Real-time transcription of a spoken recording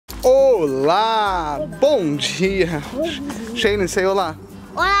Olá! Bom dia! Shane, say olá!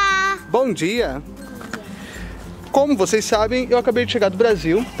 Olá! Bom dia! Como vocês sabem, eu acabei de chegar do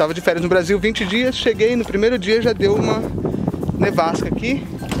Brasil. Tava de férias no Brasil 20 dias. Cheguei no primeiro dia, já deu uma nevasca aqui.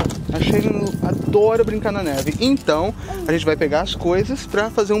 A Shane adora brincar na neve. Então, a gente vai pegar as coisas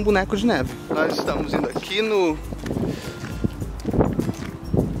pra fazer um boneco de neve. Nós estamos indo aqui no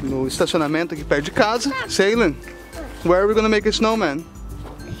estacionamento aqui perto de casa. Shaylin, where are we gonna make a snowman?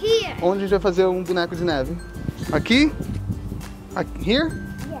 Here. Onde a gente vai fazer um boneco de neve? Aqui? Here?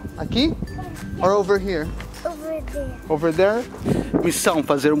 Yeah. Aqui? Or over here? Over there. Over there? Missão,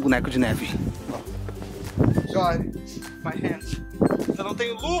 fazer um boneco de neve. God, my hands. Eu não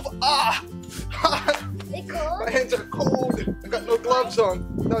tenho luva. Ah! They cold? My hands are cold. I got no gloves on.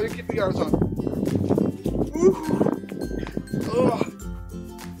 No, you keep yours on. Oh.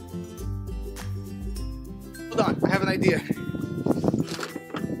 Hold on, I have an idea.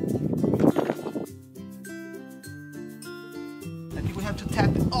 I think we have to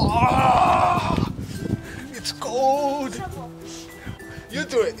tap it. Oh! It's cold. You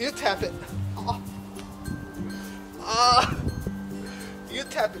do it. You tap it. Oh. Ah! You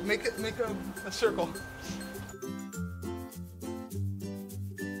tap it. Make a circle.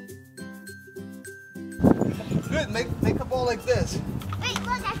 Good. Make a ball like this. Wait,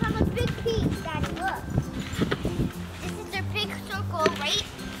 look, I found a big piece, Daddy, look. This is their big circle, right?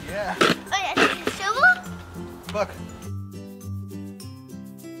 Yeah. Oh, yeah, this is a shovel? Look.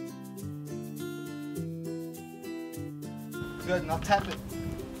 Good. Now tap it.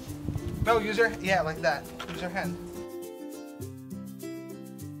 No, use your like that. Use your hand.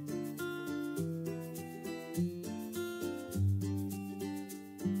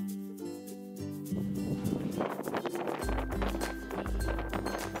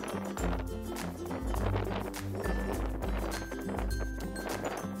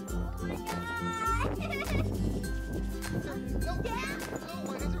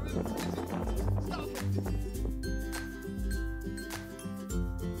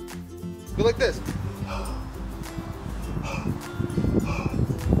 Go like this.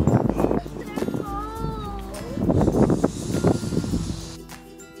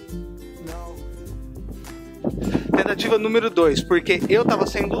 Não. Tentativa número 2, porque eu tava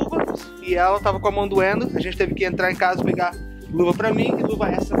sem luva e ela tava com a mão doendo. A gente teve que entrar em casa, pegar luva pra mim e luva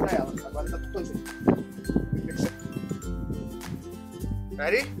extra pra ela. Agora tá tudo fazendo.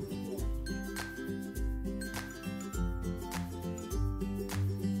 Ready?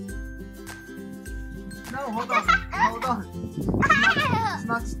 No, hold on. Hold on. It's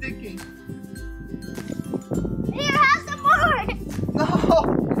not sticking. Here, have some more! No!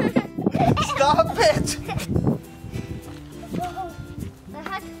 Stop it! I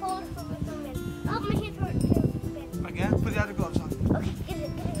had to hold it for a minute. Oh, my hands hurt. Again? Put the other gloves on. Okay, get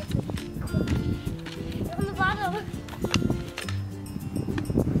it. It's on the bottom.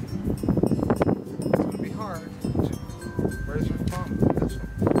 It's gonna be hard. Where's your thumb? This one.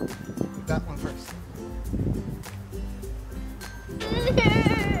 Put that one first.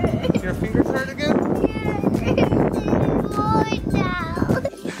 Your fingers hurt again?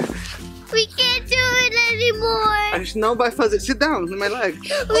 We can't do it anymore. A gente não vai fazer. Sit down on my leg.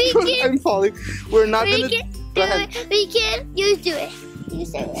 We can't. I'm falling. We're not We gonna. can't Go do ahead. it. We can't. You do it. You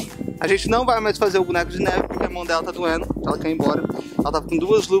say it. A gente não vai mais fazer o boneco de neve porque a mão dela tá doendo. Ela quer ir embora. Ela tava com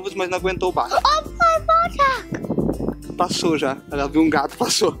 2 luvas, mas não aguentou o baixo. Oh, my buttock. Passou já. Ela viu um gato,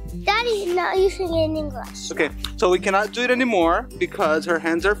 passou. Daddy's not using it in English. Okay, so we cannot do it anymore because her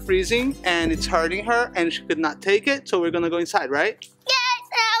hands are freezing and it's hurting her and she could not take it. So we're gonna go inside, right? Yeah.